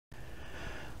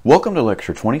Welcome to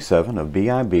Lecture 27 of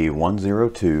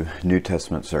BIB102 New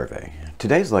Testament Survey.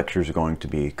 Today's lecture is going to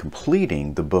be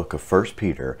completing the book of 1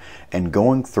 Peter and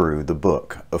going through the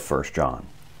book of 1 John.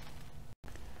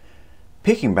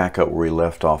 Picking back up where we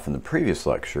left off in the previous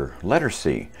lecture, letter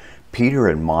C, Peter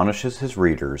admonishes his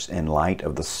readers in light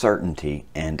of the certainty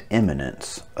and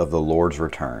imminence of the Lord's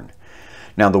return.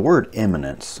 Now the word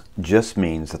imminence just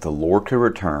means that the Lord could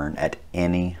return at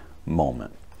any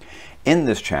moment. In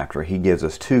this chapter, he gives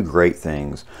us two great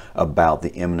things about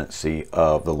the imminency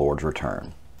of the Lord's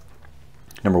return.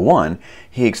 Number one,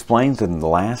 he explains that in the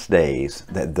last days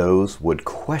that those would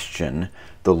question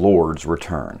the Lord's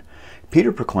return.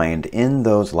 Peter proclaimed in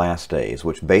those last days,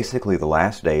 which basically the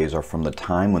last days are from the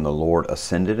time when the Lord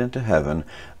ascended into heaven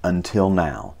until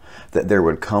now, that there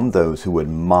would come those who would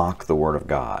mock the Word of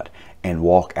God and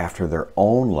walk after their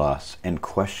own lusts and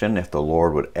question if the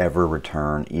Lord would ever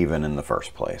return even in the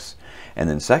first place. And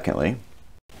then secondly,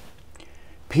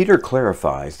 Peter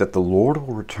clarifies that the Lord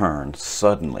will return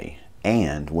suddenly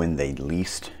and when they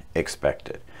least expect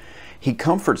it. He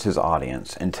comforts his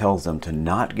audience and tells them to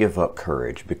not give up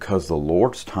courage because the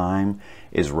Lord's time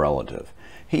is relative.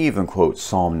 He even quotes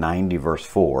Psalm 90 verse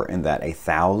 4 in that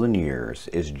 1,000 years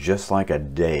is just like a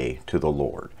day to the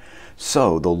Lord.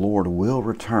 So the Lord will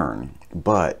return,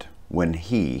 but when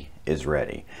he is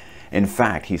ready. In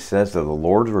fact, he says that the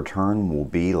Lord's return will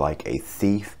be like a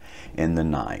thief in the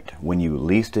night. When you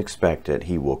least expect it,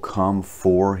 he will come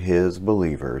for his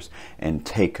believers and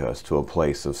take us to a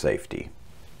place of safety.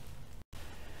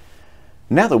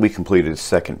 Now that we completed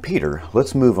 2 Peter,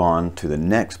 let's move on to the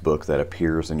next book that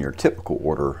appears in your typical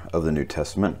order of the New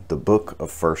Testament, the book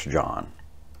of 1 John.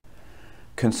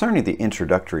 Concerning the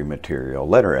introductory material,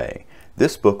 letter A,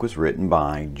 this book was written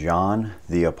by John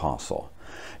the Apostle.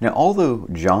 Now, although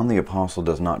John the Apostle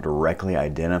does not directly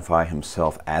identify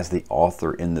himself as the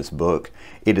author in this book,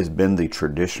 it has been the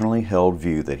traditionally held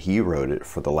view that he wrote it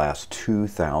for the last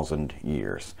 2,000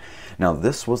 years. Now,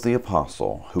 this was the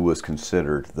apostle who was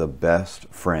considered the best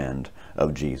friend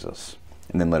of Jesus.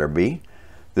 And then letter B,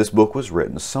 this book was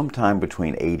written sometime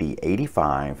between AD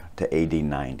 85 to AD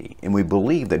 90. And we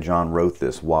believe that John wrote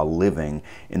this while living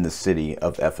in the city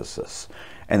of Ephesus.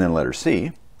 And then letter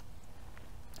C,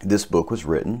 this book was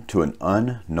written to an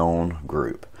unknown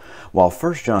group. While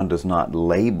 1 John does not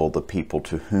label the people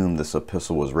to whom this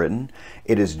epistle was written,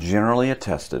 it is generally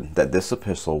attested that this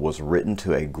epistle was written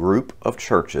to a group of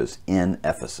churches in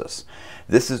Ephesus.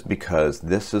 This is because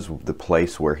this is the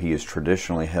place where he is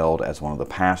traditionally held as one of the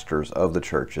pastors of the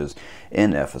churches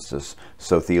in Ephesus.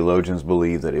 So theologians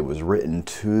believe that it was written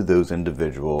to those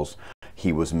individuals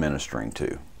he was ministering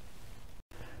to.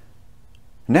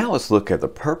 Now let's look at the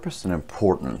purpose and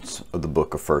importance of the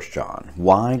book of 1 John.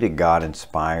 Why did God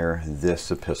inspire this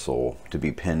epistle to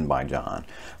be penned by John?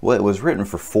 Well, it was written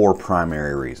for four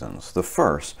primary reasons. The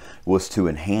first was to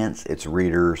enhance its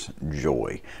readers'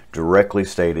 joy. Directly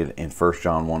stated in 1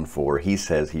 John 1:4, he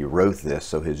says he wrote this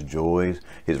so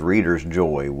his readers'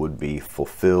 joy would be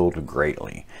fulfilled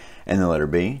greatly. And then letter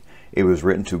B, it was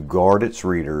written to guard its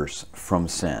readers from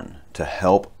sin, to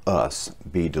help us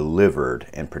be delivered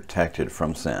and protected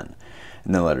from sin.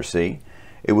 And then letter C,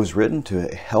 it was written to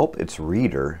help its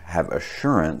reader have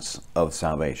assurance of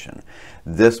salvation.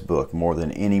 This book, more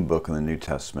than any book in the New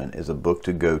Testament, is a book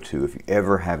to go to if you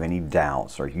ever have any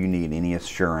doubts or you need any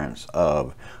assurance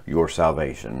of your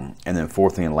salvation. And then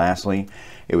fourthly and lastly,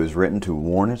 it was written to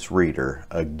warn its reader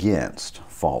against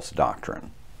false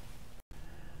doctrine.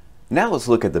 Now let's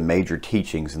look at the major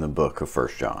teachings in the book of 1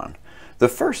 John. The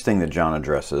first thing that John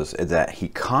addresses is that he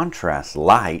contrasts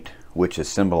light, which is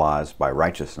symbolized by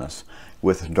righteousness,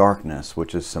 with darkness,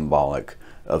 which is symbolic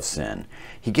of sin.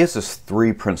 He gives us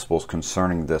three principles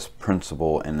concerning this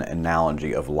principle and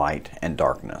analogy of light and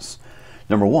darkness.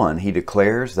 Number one, he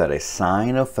declares that a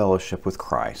sign of fellowship with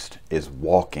Christ is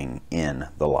walking in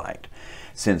the light.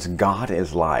 Since God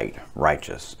is light,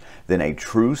 righteous, then a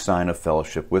true sign of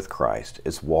fellowship with Christ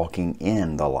is walking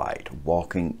in the light,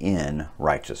 walking in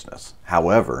righteousness.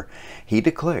 However, he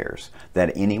declares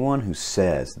that anyone who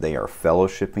says they are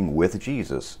fellowshipping with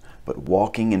Jesus, but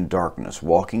walking in darkness,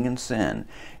 walking in sin,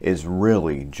 is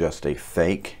really just a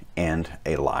fake and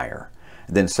a liar.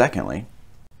 Then secondly,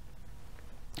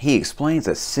 he explains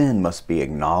that sin must be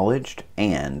acknowledged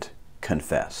and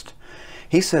confessed.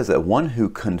 He says that one who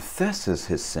confesses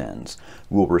his sins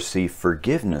will receive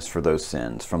forgiveness for those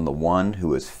sins from the one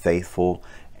who is faithful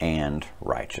and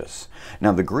righteous.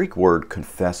 Now the Greek word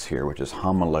confess here, which is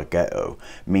homologeo,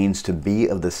 means to be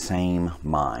of the same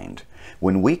mind.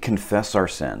 When we confess our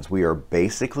sins, we are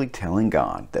basically telling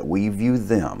God that we view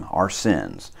them, our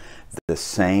sins, the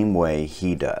same way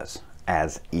He does,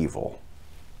 as evil.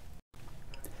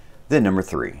 Then number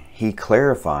 3, he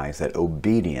clarifies that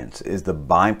obedience is the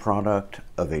byproduct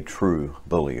of a true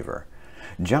believer.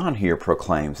 John here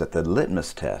proclaims that the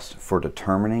litmus test for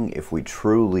determining if we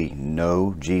truly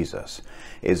know Jesus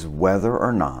is whether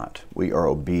or not we are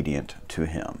obedient to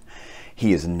him.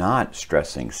 He is not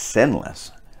stressing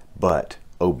sinless, but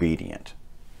obedient.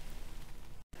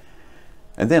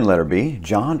 And then letter B,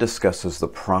 John discusses the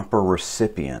proper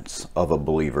recipients of a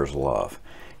believer's love.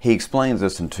 He explains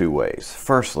this in 2 ways.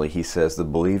 Firstly, he says the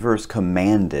believer is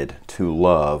commanded to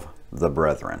love the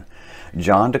brethren.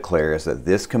 John declares that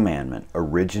this commandment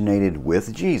originated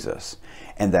with Jesus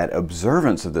and that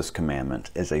observance of this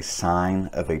commandment is a sign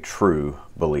of a true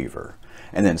believer.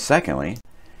 And then secondly,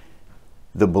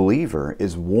 the believer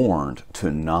is warned to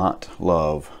not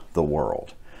love the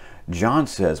world. John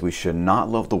says we should not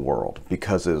love the world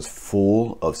because it is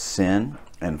full of sin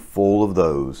and full of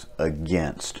those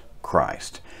against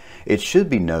Christ. It should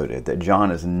be noted that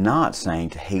John is not saying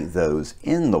to hate those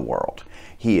in the world.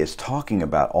 He is talking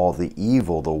about all the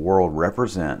evil the world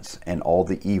represents and all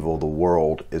the evil the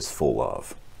world is full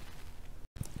of.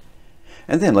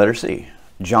 And then letter C,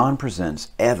 John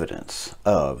presents evidence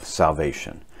of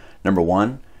salvation. Number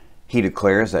 1, he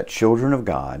declares that children of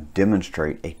God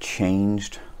demonstrate a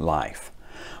changed life.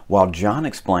 While John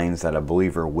explains that a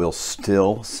believer will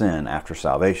still sin after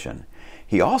salvation,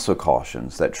 he also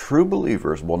cautions that true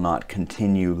believers will not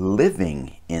continue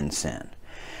living in sin.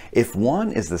 If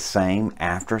one is the same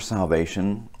after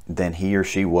salvation than he or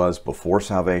she was before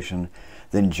salvation,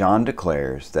 then John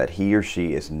declares that he or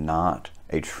she is not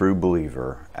a true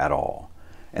believer at all.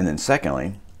 And then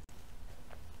secondly,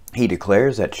 he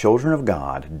declares that children of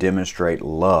God demonstrate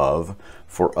love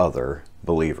for other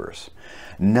believers.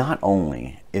 Not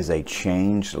only is a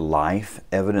changed life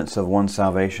evidence of one's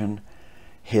salvation,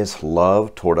 his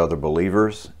love toward other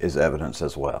believers is evidence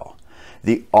as well.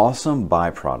 The awesome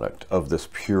byproduct of this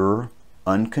pure,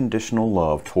 unconditional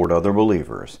love toward other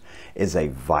believers is a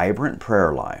vibrant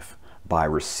prayer life by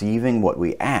receiving what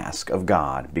we ask of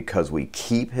God because we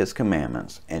keep his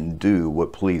commandments and do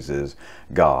what pleases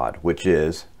God, which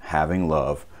is having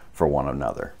love for one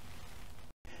another.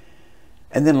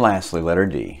 And then lastly, letter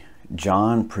D,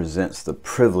 John presents the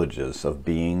privileges of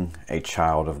being a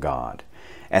child of God.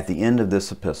 At the end of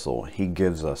this epistle, he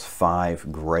gives us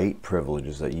 5 great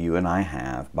privileges that you and I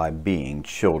have by being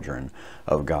children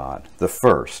of God. The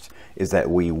first is that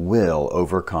we will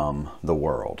overcome the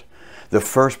world. The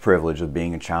first privilege of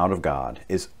being a child of God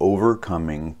is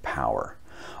overcoming power.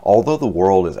 Although the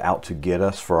world is out to get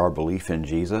us for our belief in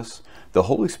Jesus, the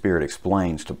Holy Spirit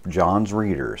explains to John's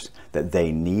readers that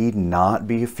they need not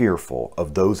be fearful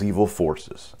of those evil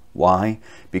forces. Why?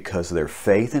 Because their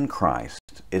faith in Christ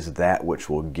is that which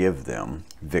will give them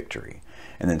victory.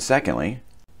 And then secondly,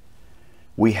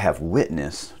 we have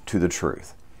witness to the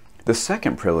truth. The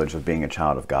second privilege of being a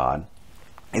child of God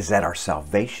is that our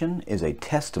salvation is a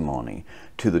testimony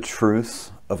to the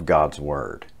truths of God's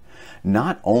Word.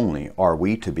 Not only are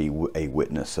we to be a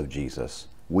witness of Jesus,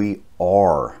 we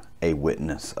are a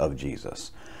witness of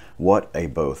Jesus. What a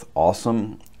both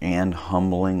awesome and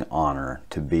humbling honor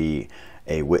to be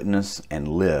a witness and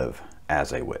live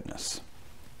as a witness.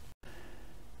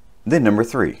 Then number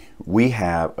 3, we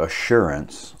have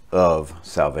assurance of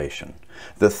salvation.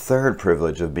 The third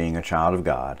privilege of being a child of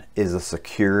God is the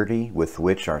security with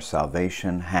which our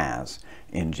salvation has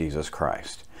in Jesus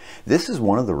Christ. This is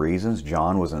one of the reasons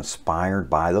John was inspired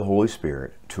by the Holy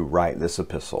Spirit to write this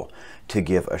epistle, to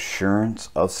give assurance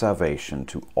of salvation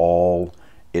to all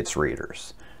its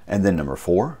readers. And then number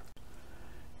 4,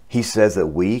 he says that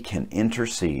we can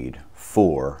intercede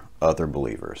for other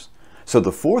believers. So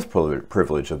the fourth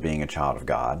privilege of being a child of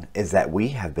God is that we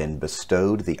have been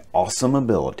bestowed the awesome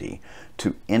ability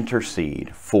to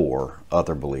intercede for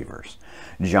other believers.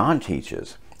 John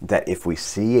teaches that if we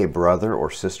see a brother or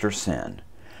sister sin,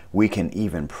 we can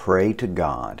even pray to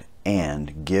God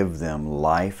and give them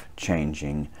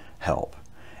life-changing help.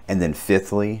 And then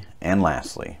fifthly and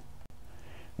lastly,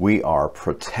 we are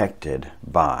protected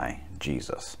by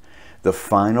Jesus. The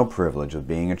final privilege of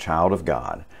being a child of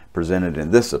God, presented in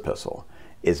this epistle,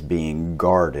 is being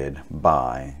guarded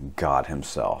by God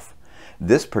himself.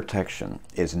 This protection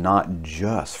is not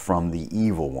just from the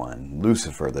evil one,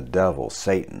 Lucifer, the devil,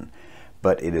 Satan,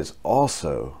 but it is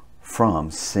also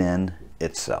from sin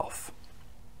itself.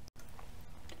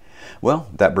 Well,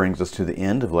 that brings us to the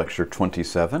end of Lecture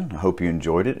 27. I hope you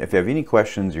enjoyed it. If you have any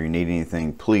questions or you need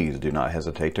anything, please do not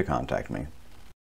hesitate to contact me.